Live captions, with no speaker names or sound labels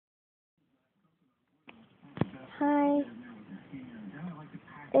Hi.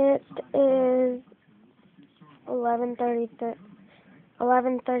 It is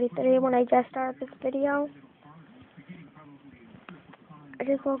 11:33 when I just started this video. I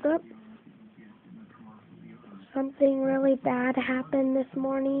just woke up. Something really bad happened this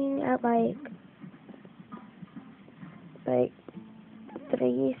morning at like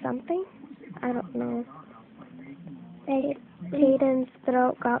 3 something. I don't know. Caden's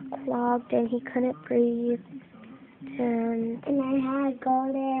throat got clogged and he couldn't breathe. And I had to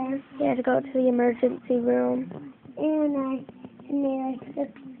go there. He had to go to the emergency room. And they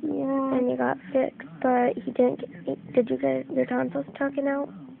fixed me up. And he got fixed, but he didn't did you get your tonsils taken out?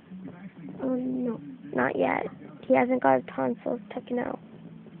 No. Not yet. He hasn't got his tonsils taken out.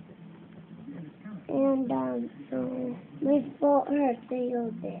 And, so my throat hurts a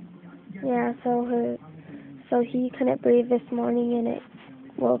little bit. Yeah, so he couldn't breathe this morning and it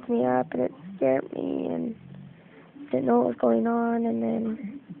woke me up and it scared me and didn't know what was going on, and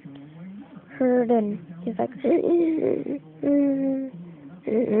then heard and he's like so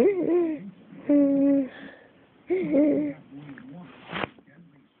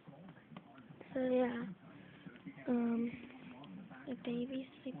yeah, the baby's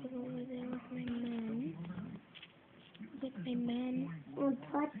sleeping over there with my mom. Well,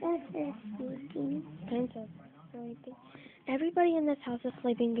 Princess is sleeping. Princess is sleeping. Everybody in this house is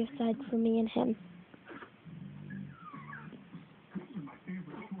sleeping besides for me and him.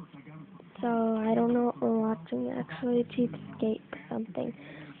 So I don't know what we're watching. Actually, Cheapskate or something.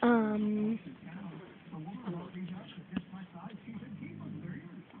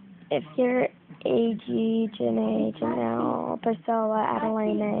 If you're AG, Janae, Janelle, Priscilla,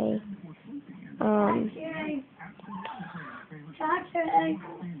 Adeline,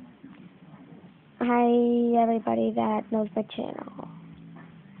 hi everybody that knows my channel.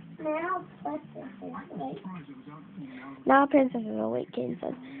 Now Princess is awake. Caden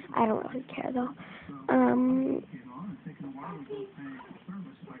says, I don't really care though.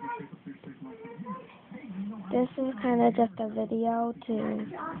 This is kind of just a video to,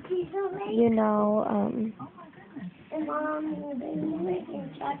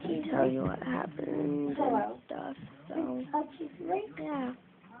 tell you what happened and stuff. So, yeah.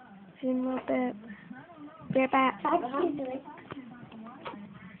 See you in a little bit. Be right back.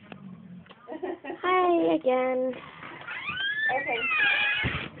 Hi again.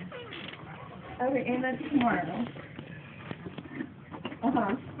 Okay, and that's tomorrow.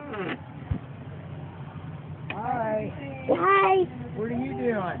 Hi. Hi. What are you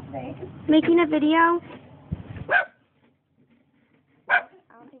doing? Making a video. I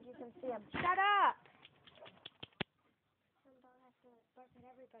don't think you can see him. Shut up! Somebody has to bark at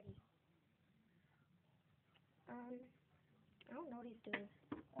everybody. I don't know what he's doing.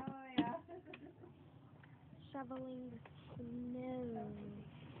 Oh, yeah. Shoveling the snow.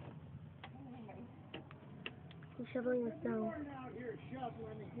 He's shoveling the snow.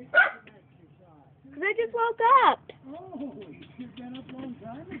 Because I just woke up. Oh, you got up a long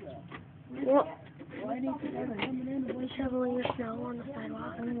time ago. Yep. Why didn't you ever come in? He's shoveling the snow on the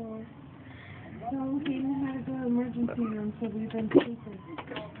sidewalk. So, Caden had to go to the emergency room, so we've been sleeping.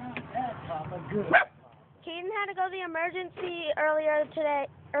 Caden had to go to the emergency earlier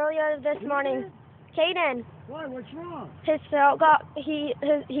this morning. Caden, Why? What's wrong? his throat got, he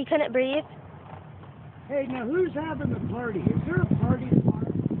couldn't breathe. Hey, now who's having the party? Is there a party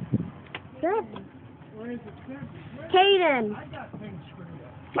tomorrow? Good. Or is it good? Caden. I got things screwed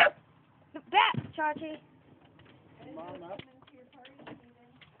up. Back, Chachi. Come on up.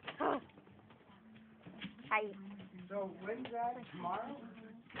 Hi. So, when's that? Tomorrow?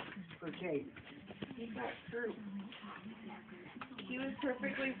 For Kate? He got through. He was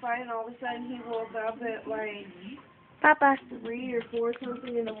perfectly fine. All of a sudden, he woke up at like Papa. 3 or 4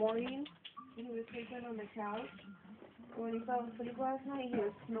 something in the morning. He was sleeping on the couch. When he fell asleep last night, he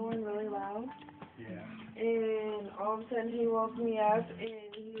was snoring really loud. Yeah. And all of a sudden, he woke me up,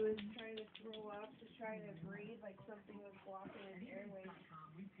 and he was trying to throw up to try to breathe, like something was blocking his airways.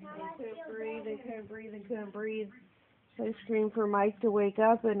 He couldn't breathe. So I screamed for Mike to wake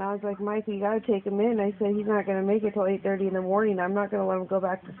up, and I was like, Mike, you gotta take him in. I said, he's not gonna make it till 8:30 in the morning. I'm not gonna let him go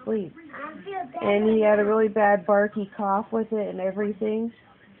back to sleep. And he had a really bad barky cough with it and everything.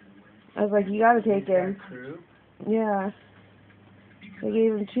 I was like, you gotta take him. Yeah. They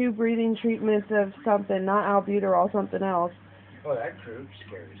gave him 2 breathing treatments of something, not albuterol, something else. Oh, that Croup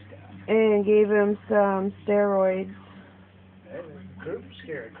scary stuff. And gave him some steroids. Croup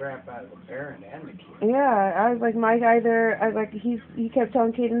scared the crap out of the parent and the kid. Yeah, I was like, Mike, he kept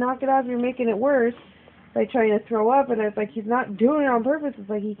telling Kate to knock it off, you're making it worse by trying to throw up, and I was like, he's not doing it on purpose. It's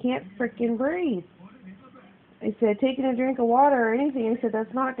like, he can't frickin' breathe. I said, taking a drink of water or anything. I said,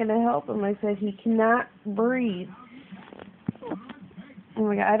 that's not going to help him. I said, he cannot breathe. Oh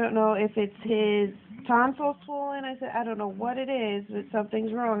my God, I don't know if it's his tonsil swollen. I said, I don't know what it is, but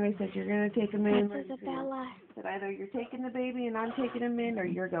something's wrong. I said, you're going to take him in. That's Isabella. I said, either you're taking the baby and I'm taking him in, or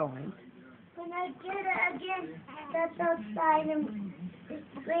you're going. When I get it again, that's outside and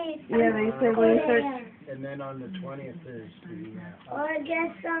please. Yeah, they said when you start. And then on the 20th is the, Or I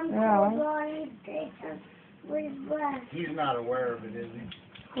guess some cold water takes us with breath. he's not aware of it, is he?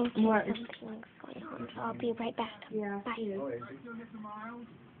 Okay, What? something's going on, so I'll be right back. Yeah. Bye. Oh, is he?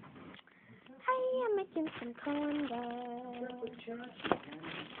 Hi, I'm making some corn dogs.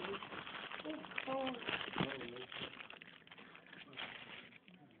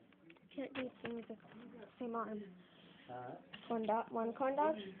 Can't do things with the same arm. Corn dog, one corn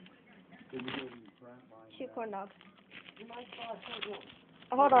dog? 2 corn dogs.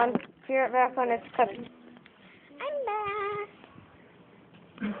 Hold on, be right back when it's cooked. I'm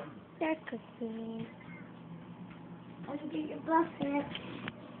back. They're cooking. I can get your blessing.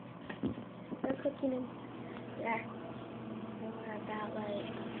 They're cooking in there. We're about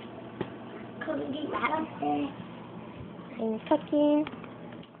come and get that upstairs. I'm cooking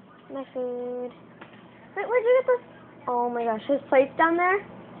my food. Wait, where'd you get this? Oh my gosh, there's plates down there?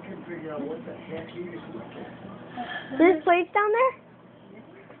 Couldn't figure out what the heck he was looking at. There's plates down there?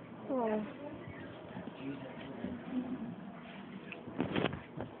 Oh.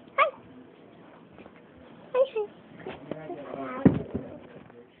 Hi. Hi.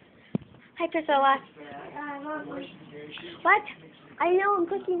 Hi, Priscilla. What? I know, I'm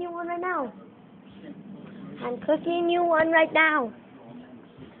cooking you one right now. I'm cooking you one right now.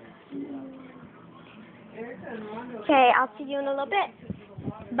 Okay, I'll see you in a little bit.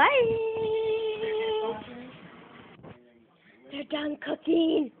 Bye. They're done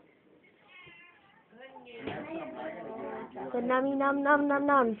cooking. The nummy num num num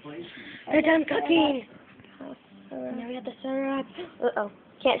num. They're done cooking. Now we got the syrup. Uh-oh.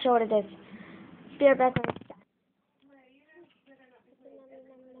 Can't show what it is. Be right back when it's done.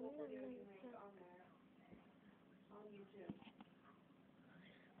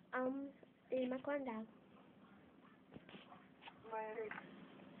 In my corn dog.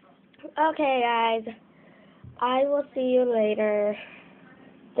 Okay, guys. I will see you later.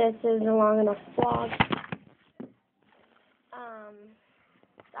 This is a long enough vlog.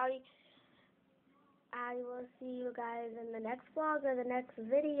 Sorry. I will see you guys in the next vlog or the next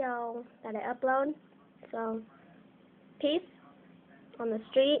video that I upload. So, peace on the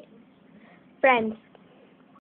street. Friends.